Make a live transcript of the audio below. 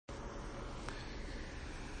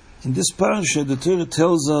In this parasha, the Torah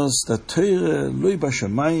tells us that Torah loy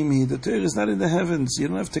b'shamayim, the Torah is not in the heavens. You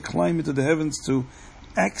don't have to climb into the heavens to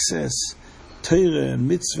access Torah and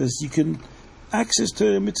mitzvahs. You can access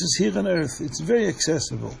Torah and mitzvahs here on earth. It's very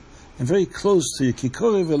accessible and very close to you.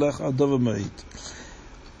 Kikorev elach ad davar ma'id.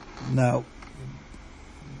 Now,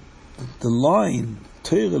 the line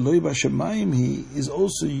Torah loy b'shamayim is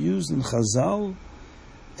also used in Chazal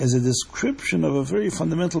as a description of a very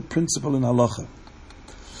fundamental principle in halacha,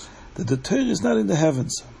 that the Torah is not in the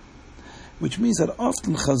heavens, which means that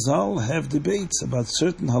often Chazal have debates about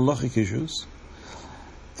certain halachic issues,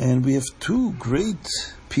 and we have two great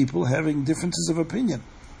people having differences of opinion.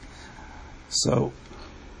 So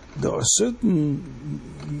there are certain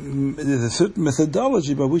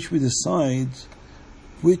methodology by which we decide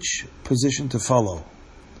which position to follow.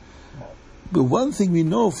 But one thing we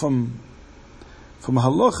know from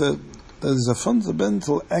halacha, that is a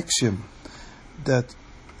fundamental axiom, that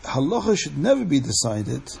halacha should never be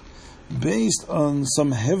decided based on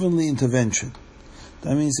some heavenly intervention.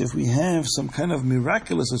 That means if we have some kind of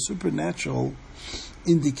miraculous or supernatural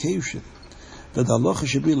indication that halacha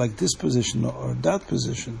should be like this position or that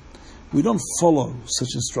position, we don't follow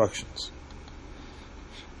such instructions.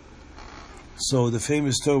 So the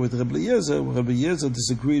famous story with Rebbe Eliezer, where Rebbe Eliezer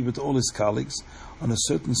disagreed with all his colleagues on a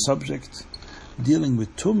certain subject dealing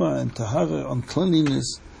with tumah and tahara, on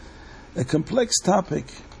cleanliness, a complex topic,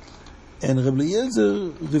 and Rebbe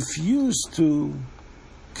Eliezer refused to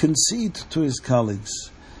concede to his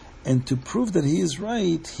colleagues, and to prove that he is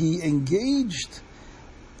right, he engaged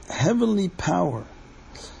heavenly power,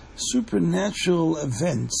 supernatural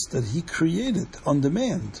events that he created on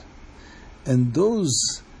demand, and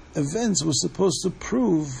those events were supposed to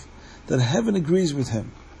prove that heaven agrees with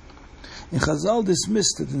him. And Chazal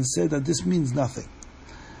dismissed it and said that this means nothing,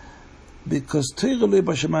 because Torah loy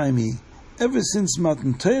b'shamayim, ever since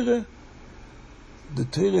Matan Torah, the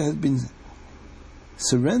Torah had been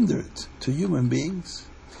surrendered to human beings.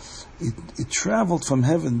 It traveled from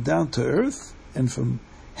heaven down to earth, and from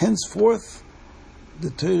henceforth the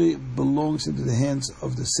Torah belongs into the hands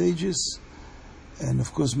of the sages. And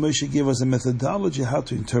of course Moshe gave us a methodology how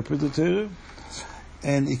to interpret the Torah,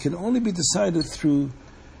 and it can only be decided through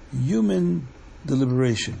human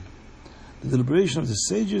deliberation, the deliberation of the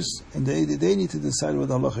sages, and they need to decide what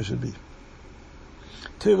halacha should be.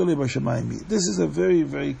 This is a very,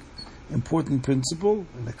 very important principle,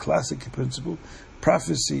 and a classic principle,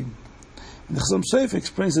 prophecy. And the Chasam Sofer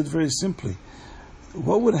explains it very simply.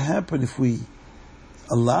 What would happen if we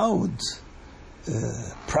allowed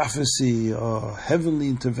prophecy or heavenly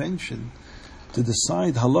intervention to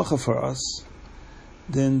decide halacha for us?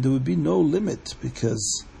 Then there would be no limit,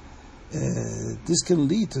 because this can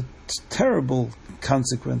lead to terrible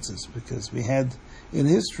consequences, because we had in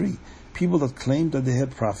history people that claimed that they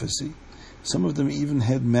had prophecy. Some of them even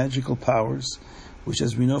had magical powers, which,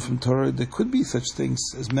 as we know from Torah, there could be such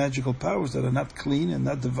things as magical powers that are not clean and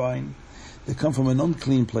not divine. They come from an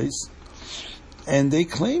unclean place. And they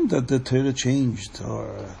claimed that the Torah changed,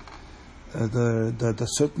 or that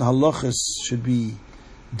certain halachas should be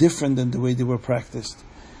different than the way they were practiced.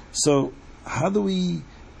 So how do we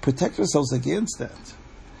protect ourselves against that?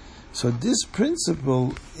 So this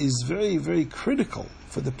principle is very, very critical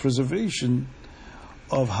for the preservation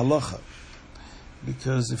of halacha.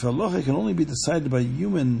 Because if halacha can only be decided by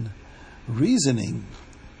human reasoning,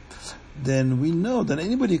 then we know that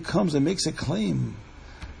anybody who comes and makes a claim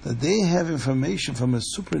that they have information from a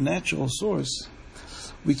supernatural source,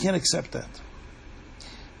 we can't accept that.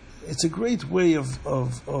 It's a great way of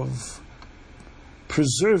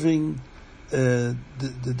preserving the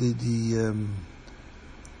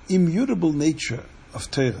immutable nature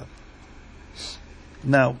of Torah.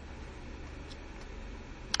 Now,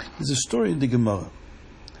 there's a story in the Gemara.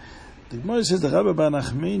 The Gemara says that Rabbi Bar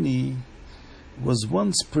Nachmani was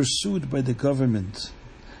once pursued by the government.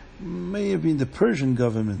 May have been the Persian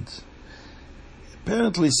government.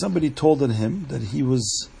 Apparently somebody told on him that he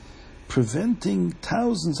was preventing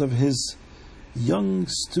thousands of his young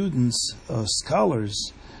students,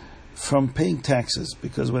 scholars, from paying taxes.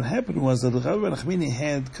 Because what happened was that Rabbi Nachmani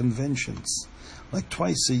had conventions, like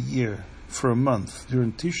twice a year for a month,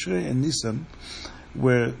 during Tishrei and Nisan,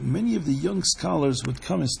 where many of the young scholars would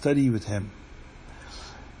come and study with him.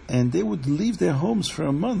 And they would leave their homes for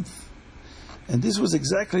a month. And this was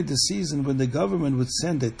exactly the season when the government would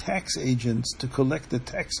send their tax agents to collect the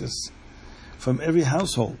taxes from every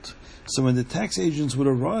household. So when the tax agents would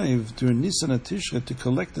arrive during Nisan and Tishrei to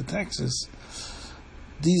collect the taxes,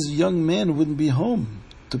 these young men wouldn't be home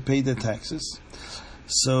to pay their taxes.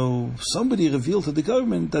 So somebody revealed to the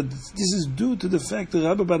government that this is due to the fact that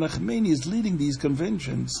Rabbi Bar Nachmani is leading these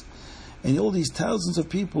conventions, and all these thousands of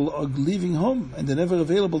people are leaving home and they're never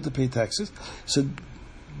available to pay taxes. So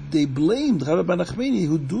they blamed Rabbi Bar Nachmani,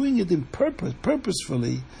 who doing it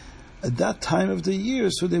purposefully at that time of the year,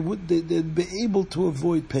 so they'd be able to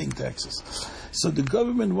avoid paying taxes. So the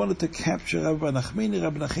government wanted to capture Rabbi Bar Nachmani.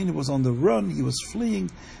 Rabbi Nachmani was on the run; he was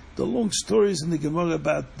fleeing. The long stories in the Gemara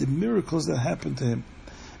about the miracles that happened to him.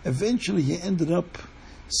 Eventually, he ended up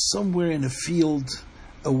somewhere in a field,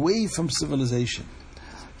 away from civilization.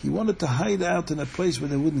 He wanted to hide out in a place where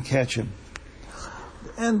they wouldn't catch him.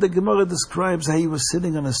 And the Gemara describes how he was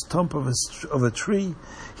sitting on a stump of a tree.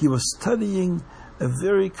 He was studying a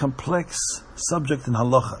very complex subject in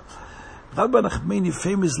halacha. Rabbi Nachmani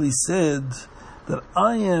famously said that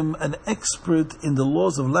I am an expert in the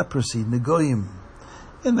laws of leprosy, negoyim,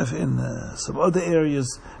 in some other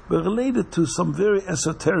areas, but related to some very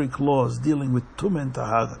esoteric laws dealing with tumah and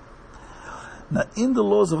tahara. Now, in the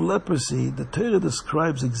laws of leprosy, the Torah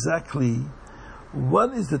describes exactly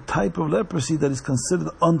what is the type of leprosy that is considered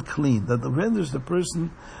unclean, that renders the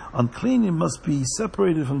person unclean. It must be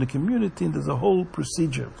separated from the community, and there's a whole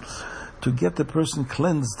procedure to get the person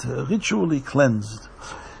cleansed, ritually cleansed.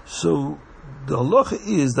 So the halacha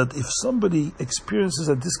is that if somebody experiences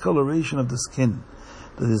a discoloration of the skin,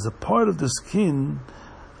 that is a part of the skin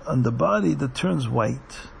on the body that turns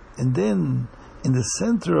white, and then in the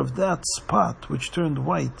center of that spot which turned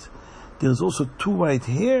white, there's also two white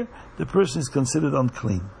hair, the person is considered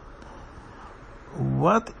unclean.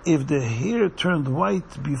 What if the hair turned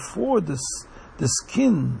white before the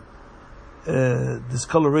skin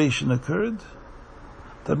discoloration occurred?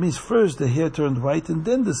 That means first the hair turned white and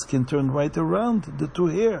then the skin turned white around the two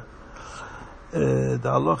hair. The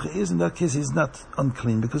halacha is, in that case, he's not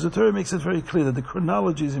unclean, because the Torah makes it very clear that the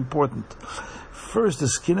chronology is important. First the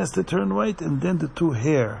skin has to turn white, and then the two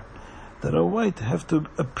hair that are white have to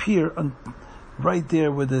appear right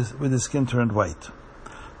there where the skin turned white.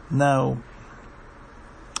 Now,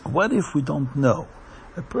 what if we don't know?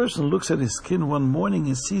 A person looks at his skin one morning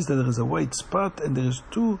and sees that there is a white spot and there is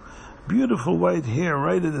two beautiful white hair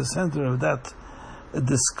right at the center of that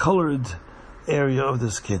discolored area of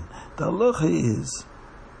the skin. The halacha is,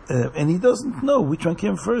 and he doesn't know which one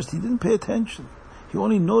came first. He didn't pay attention. He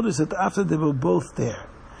only noticed it after they were both there.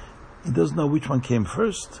 He doesn't know which one came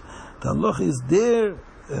first. The halacha is there.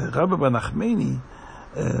 Rabbi Bar Nachmani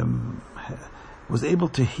was able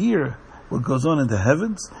to hear what goes on in the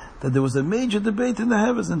heavens, that there was a major debate in the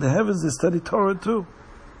heavens. In the heavens they study Torah too.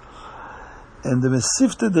 And the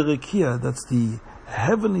Mesivta Derekia, that's the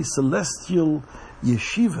heavenly celestial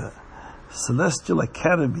yeshiva, celestial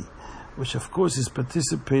academy, which of course is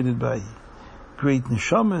participated by great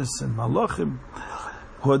neshamas and malachim,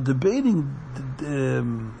 who are debating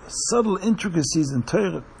subtle intricacies in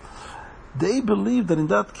Torah. They believe that in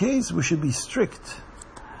that case we should be strict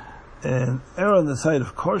and err on the side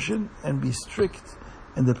of caution and be strict,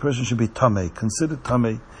 and the person should be tamei, considered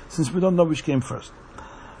tamei, since we don't know which came first.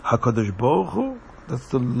 HaKadosh Baruch Hu, that's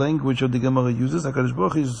the language of the Gemara uses. HaKadosh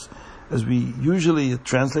Baruch Hu is, as we usually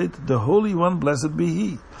translate, the Holy One, blessed be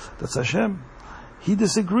He. That's Hashem. He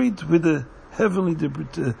disagreed with the heavenly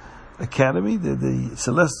academy, the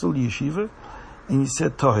celestial yeshiva, and he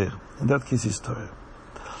said Tahir. In that case, it's Tahir.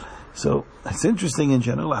 So it's interesting in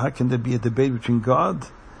general. How can there be a debate between God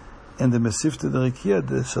and the Mesivta Derekia,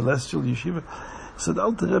 the celestial yeshiva? So the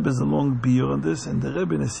Alter Rebbe is a long biur on this, and the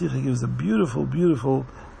Rebbe in Esicha gives a beautiful, beautiful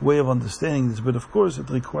way of understanding this. But of course, it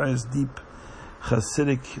requires deep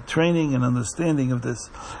Hasidic training and understanding of this.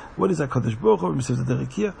 What is HaKadosh Baruch Hu, Mesivta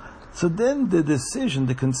Derekia? So then the decision,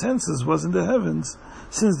 the consensus was in the heavens.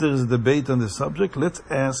 Since there is a debate on the subject, let's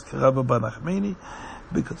ask Rabbi Bar Nachmani,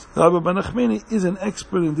 because Rabbi Bar Nachmani is an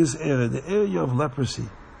expert in this area, the area of leprosy.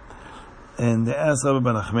 And they asked Rabbi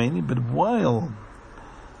Bar Nachmani, but while,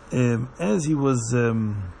 as he was,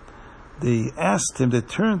 they asked him, they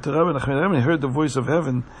turned to Rabbi Nachmani, and heard the voice of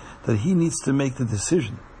heaven that he needs to make the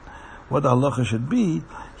decision, what the halacha should be.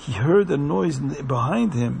 He heard a noise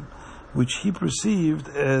behind him, which he perceived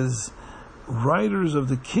as riders of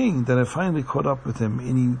the king that had finally caught up with him,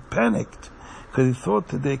 and he panicked because he thought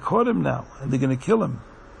that they caught him now and they're going to kill him.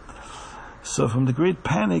 So from the great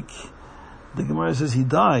panic, the Gemara says he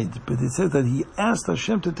died, but it says that he asked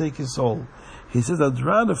Hashem to take his soul. He says, I'd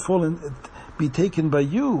rather be taken by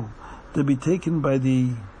you than be taken by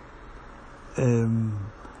the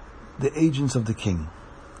agents of the king.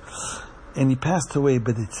 And he passed away,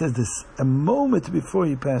 but it says this, a moment before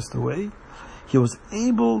he passed away, he was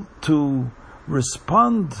able to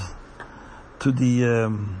respond to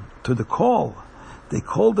the call they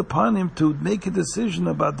called upon him to make a decision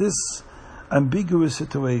about this ambiguous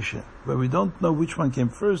situation, where we don't know which one came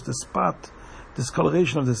first, the spot,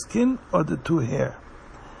 discoloration of the skin, or the two hair.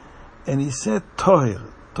 And he said,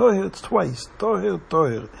 Toher. Toher, it's twice. Toher,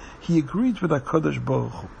 Toher. He agreed with HaKadosh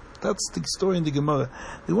Baruch Hu. That's the story in the Gemara.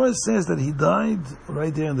 The Gemara says that he died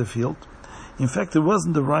right there in the field. In fact, it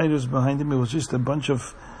wasn't the riders behind him, it was just a bunch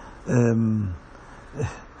of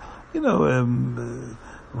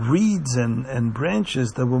reeds and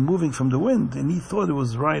branches that were moving from the wind, and he thought it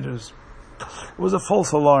was riders. It was a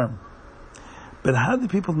false alarm. But how did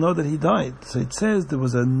people know that he died? So it says there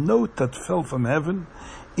was a note that fell from heaven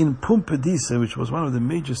in Pumbedisa, which was one of the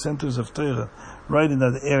major centers of Torah, right in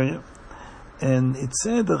that area. And it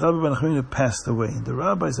said that Rabbi Nachmani passed away. And the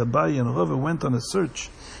rabbis Abaye and Rava went on a search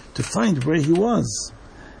to find where he was.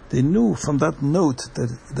 They knew from that note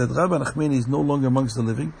that Rabbi Nachmani is no longer amongst the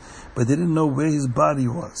living, but they didn't know where his body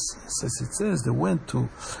was. So it says they went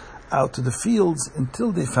out to the fields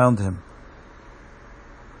until they found him.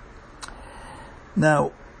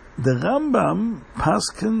 Now, the Rambam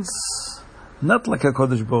paskins not like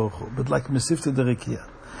HaKadosh Baruch Hu, but like Mesivta Derekia.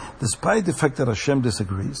 Despite the fact that Hashem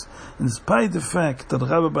disagrees, and despite the fact that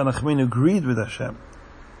Rabbi Nachmani agreed with Hashem,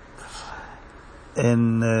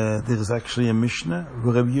 and there is actually a Mishnah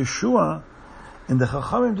where Rabbi Yeshua and the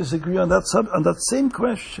Chachamim disagree on that same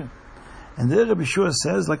question. And there Rabbi Yeshua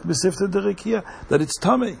says, like Mesivta Derekia, that it's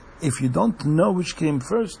Tamei. If you don't know which came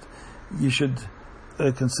first, you should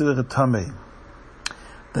consider it Tamei.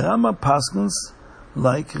 The Rambam paskins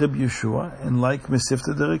like Rabbi Yeshua and like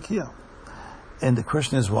Mesivta Derekia. And the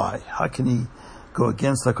question is why? How can he go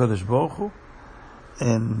against HaKadosh Baruch Hu?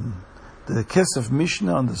 And the Kesef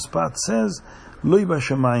Mishnah on the spot says, Loi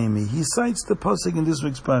b'shamayim. He cites the pasuk in this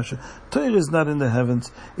week's parasha. Torah is not in the heavens.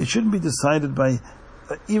 It shouldn't be decided by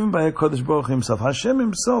even by HaKadosh Baruch Hu himself. Hashem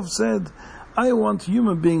himself said, I want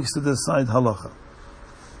human beings to decide halacha.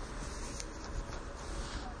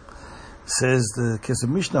 Says the Kesef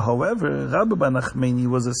Mishnah, however, Rabbi Nachmani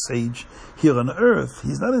was a sage here on earth.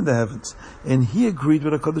 He's not in the heavens. And he agreed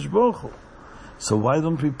with HaKadosh Baruch Hu. So why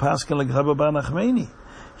don't we pass like Rabbi Nachmani?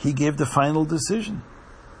 He gave the final decision.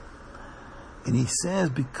 And he says,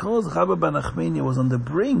 because Rabbi Nachmani was on the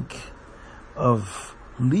brink of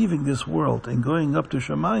leaving this world and going up to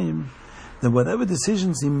Shamayim, then whatever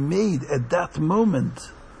decisions he made at that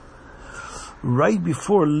moment, right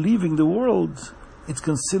before leaving the world, it's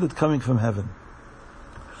considered coming from heaven.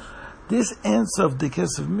 This answer of the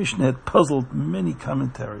Kesef Mishnah had puzzled many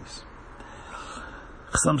commentaries.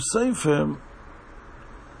 Some Sefer,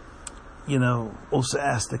 also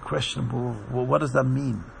asked the question, well, what does that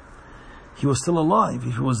mean? He was still alive.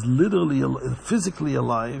 If he was literally, physically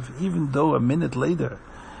alive, even though a minute later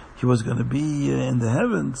he was going to be in the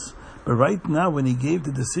heavens, but right now when he gave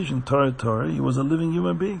the decision, Torah, he was a living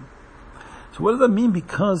human being. So what does that mean?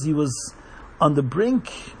 Because he was on the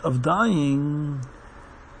brink of dying,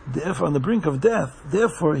 therefore on the brink of death,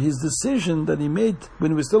 therefore his decision that he made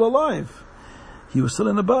when he was still alive, he was still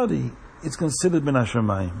in the body, it's considered min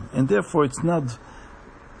hashamayim, and therefore it's not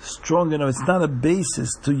strong enough, it's not a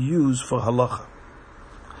basis to use for halacha,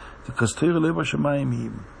 because Torah lei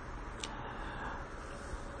b'shamayim.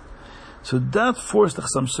 So that forced the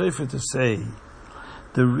Chassam Sofer to say,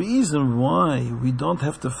 the reason why we don't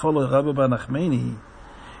have to follow Rabbi Nachmani,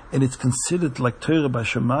 and it's considered like Torah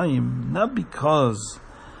b'shamayim, not because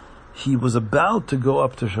he was about to go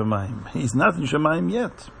up to Shamayim. He's not in Shamayim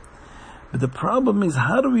yet. But the problem is,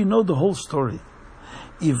 how do we know the whole story?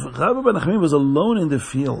 If Rabbi Nachmani was alone in the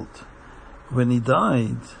field when he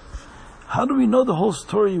died, how do we know the whole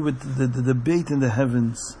story with the debate in the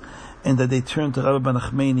heavens, and that they turned to Rabbi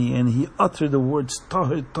Nachmani and he uttered the words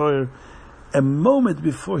Toher, Toher a moment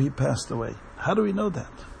before he passed away? How do we know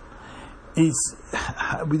that? We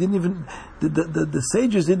didn't even, the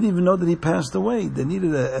sages didn't even know that he passed away. They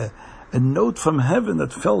needed a note from heaven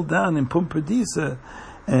that fell down in Pumbedisa,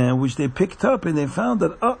 which they picked up, and they found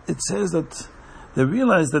that, it says that, they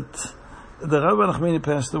realized that the Rabbi Nachmani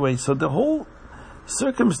passed away. So the whole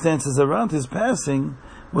circumstances around his passing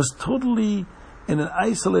was totally in an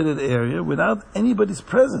isolated area without anybody's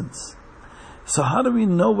presence. So how do we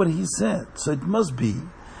know what he said? So it must be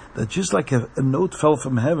that just like a note fell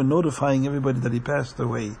from heaven notifying everybody that he passed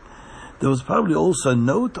away, there was probably also a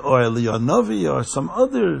note or a Leonavi or some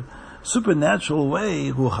other supernatural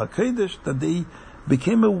way, Ruach HaKodesh, that they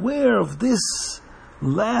became aware of this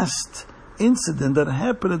last incident that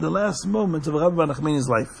happened at the last moments of Rabbi Nachmani's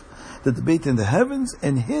life, the debate in the heavens,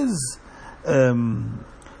 and his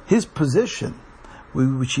position,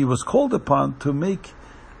 which he was called upon to make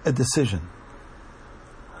a decision.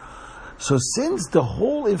 So since the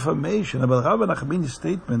whole information about Rabbi Nachmani's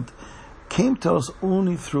statement came to us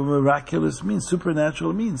only through miraculous means,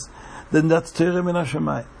 supernatural means, then that's Torah min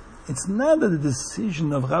Hashemayim. It's not that the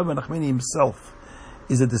decision of Rabbi Nachmani himself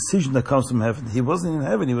is a decision that comes from heaven. He wasn't in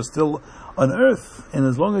heaven, he was still on earth. And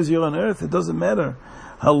as long as you're on earth, it doesn't matter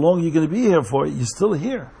how long you're going to be here for, you're still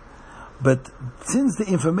here. But since the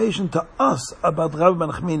information to us about Rabbi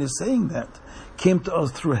Nachmani saying that came to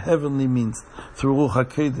us through heavenly means, through Ruach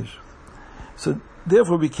HaKodesh, so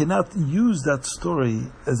therefore we cannot use that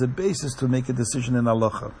story as a basis to make a decision in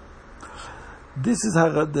halacha. This is how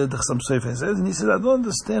the Chassam Sofer says, and he says, I don't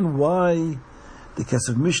understand why the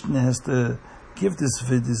Kesef Mishnah has to give this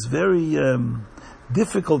very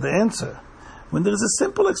difficult answer when there is a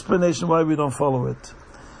simple explanation why we don't follow it.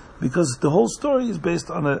 Because the whole story is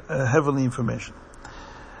based on a heavenly information.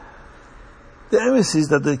 The emes is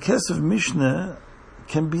that the Kesef Mishnah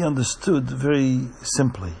can be understood very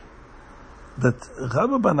simply. That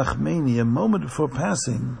Rabbi Bar Nachmani, a moment before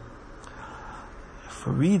passing, if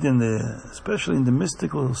we read especially in the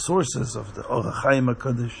mystical sources of the Or HaChaim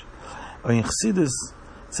HaKadosh, or in Chassidus,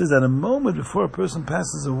 it says that a moment before a person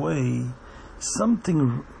passes away,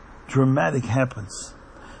 something dramatic happens,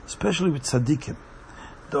 especially with tzaddikim.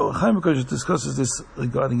 The Or HaChaim HaKadosh discusses this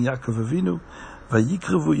regarding Yaakov Avinu.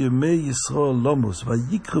 Vayikrevu Yemei Yisrael Lomus.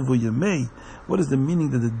 Vayikrevu Yemei. What is the meaning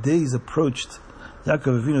that the days approached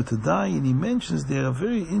Yaakov Avinu to die? And he mentions there a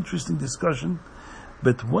very interesting discussion.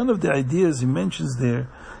 But one of the ideas he mentions there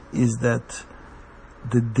is that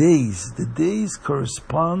the days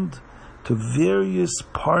correspond to various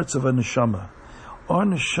parts of a neshama. Our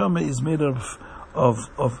neshama is made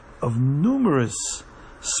of numerous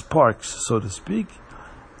sparks, so to speak,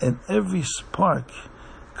 and every spark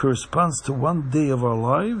corresponds to one day of our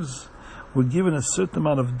lives. We're given a certain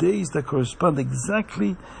amount of days that correspond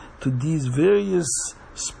exactly to these various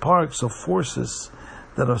sparks of forces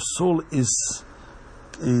that our soul is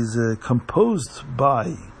composed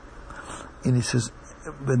by. And he says,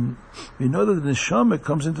 when we know that the neshama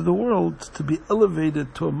comes into the world to be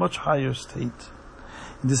elevated to a much higher state,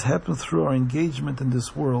 and this happens through our engagement in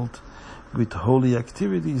this world with holy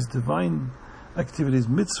activities, divine activities,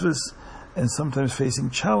 mitzvahs, and sometimes facing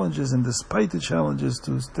challenges, and despite the challenges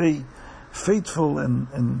to stay faithful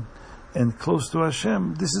and close to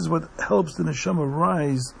Hashem. This is what helps the neshama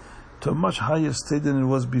rise to a much higher state than it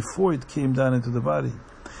was before it came down into the body.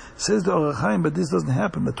 Says the Or HaChaim, but this doesn't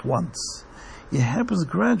happen at once. It happens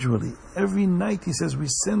gradually. Every night, he says, we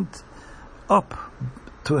send up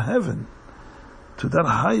to heaven, to that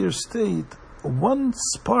higher state, one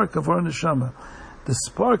spark of our neshama. The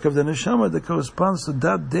spark of the neshama that corresponds to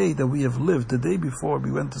that day that we have lived, the day before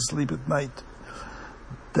we went to sleep at night.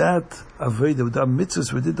 That avodah, that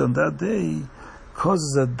mitzvahs we did on that day,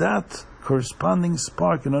 causes that corresponding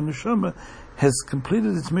spark in our neshama has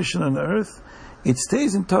completed its mission on earth. It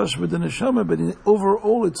stays in touch with the neshama, but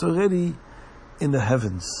overall it's already in the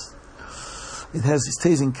heavens. It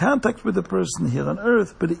stays in contact with the person here on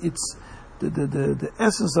earth, but it's the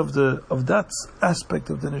essence of that aspect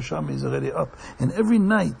of the neshama is already up. And every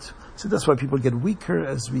night, so that's why people get weaker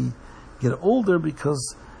as we get older,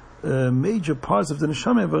 because major parts of the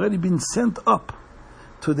neshama have already been sent up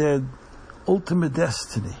to their ultimate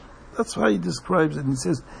destiny. That's why he describes it, and he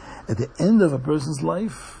says, at the end of a person's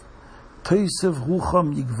life, Toisev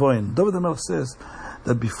Rucham Yigvoin. David HaMelech says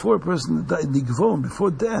that before a person died, Yigvoin, before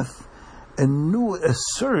death, a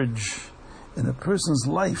surge in a person's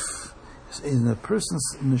life, in a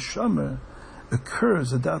person's neshama,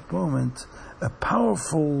 occurs at that moment, a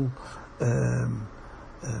powerful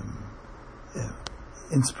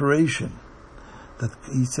inspiration that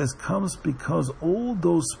he says comes because all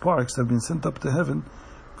those sparks that have been sent up to heaven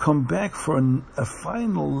come back for a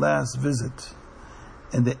final last visit,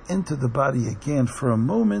 and they enter the body again for a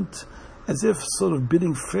moment, as if sort of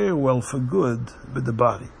bidding farewell for good with the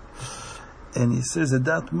body. And he says at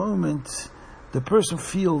that moment the person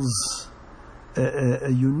feels a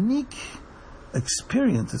unique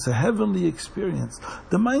experience. It's a heavenly experience.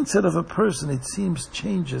 The mindset of a person, it seems,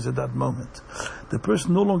 changes at that moment. The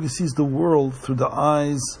person no longer sees the world through the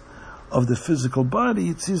eyes of the physical body,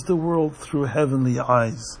 it sees the world through heavenly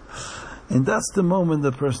eyes. And that's the moment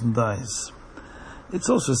the person dies. It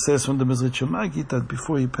also says from the Mezritcher Maggid that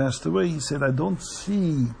before he passed away, he said, I don't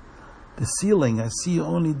see the ceiling, I see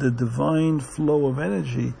only the divine flow of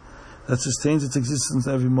energy that sustains its existence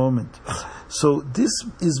every moment. So this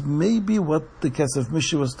is maybe what the Kesef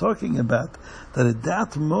Mishnah was talking about, that at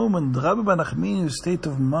that moment, Rabbi Bar Nachmani's state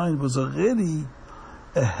of mind was already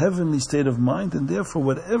a heavenly state of mind, and therefore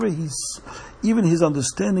whatever even his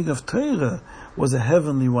understanding of Torah was a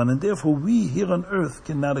heavenly one, and therefore we here on earth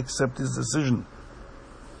cannot accept his decision.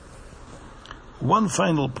 One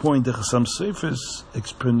final point, the Chassam Sofer's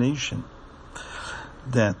explanation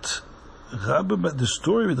that the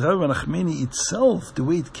story with Rabbi Nachmani itself, the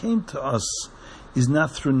way it came to us, is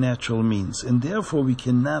not through natural means, and therefore we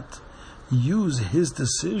cannot use his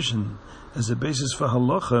decision as a basis for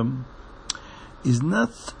halacha, is not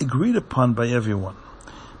agreed upon by everyone.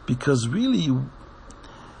 Because really,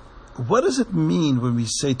 what does it mean when we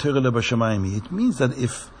say Torah lebashamayim? It means that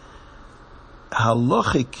if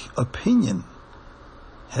halachic opinion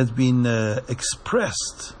has been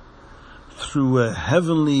expressed through a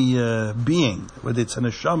heavenly being, whether it's a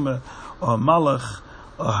neshama or a malach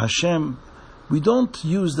or Hashem, we don't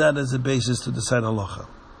use that as a basis to decide halacha.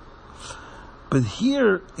 But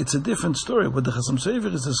here, it's a different story. What the Chassam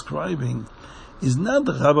Sofer is describing is not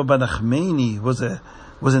that Rabbi Nachmani was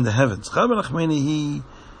in the heavens. Rabbi Nachmani, he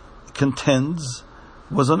contends,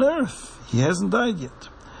 was on earth. He hasn't died yet.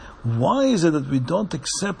 Why is it that we don't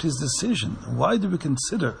accept his decision? Why do we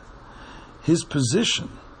consider his position,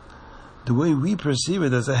 the way we perceive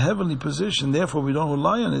it, as a heavenly position, therefore we don't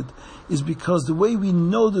rely on it, is because the way we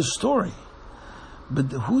know the story. But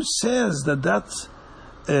who says that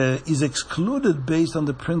is excluded based on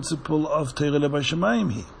the principle of Torah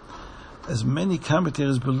lebashamayim? As many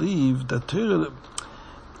commentators believe that Torah,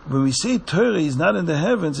 when we say Torah is not in the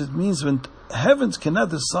heavens, it means when heavens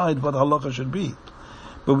cannot decide what halacha should be.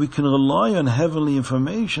 But we can rely on heavenly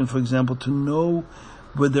information, for example, to know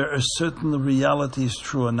whether a certain reality is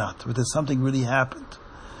true or not, whether something really happened,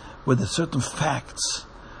 whether certain facts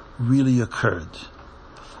really occurred.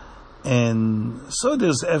 And so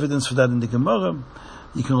there's evidence for that in the Gemara.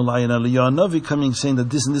 You can rely on Eliyahu Navi coming saying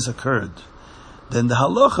that this and this occurred. Then the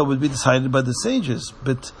halacha would be decided by the sages.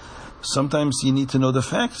 But sometimes you need to know the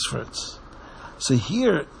facts for it. So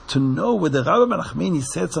here, to know whether Rabbi Nachmani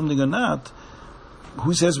said something or not,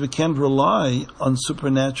 who says we can't rely on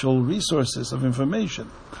supernatural resources of information?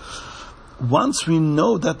 Once we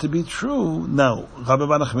know that to be true, now, Rabbi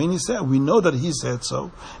Nachmani said, we know that he said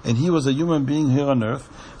so, and he was a human being here on earth,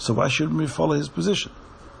 so why shouldn't we follow his position?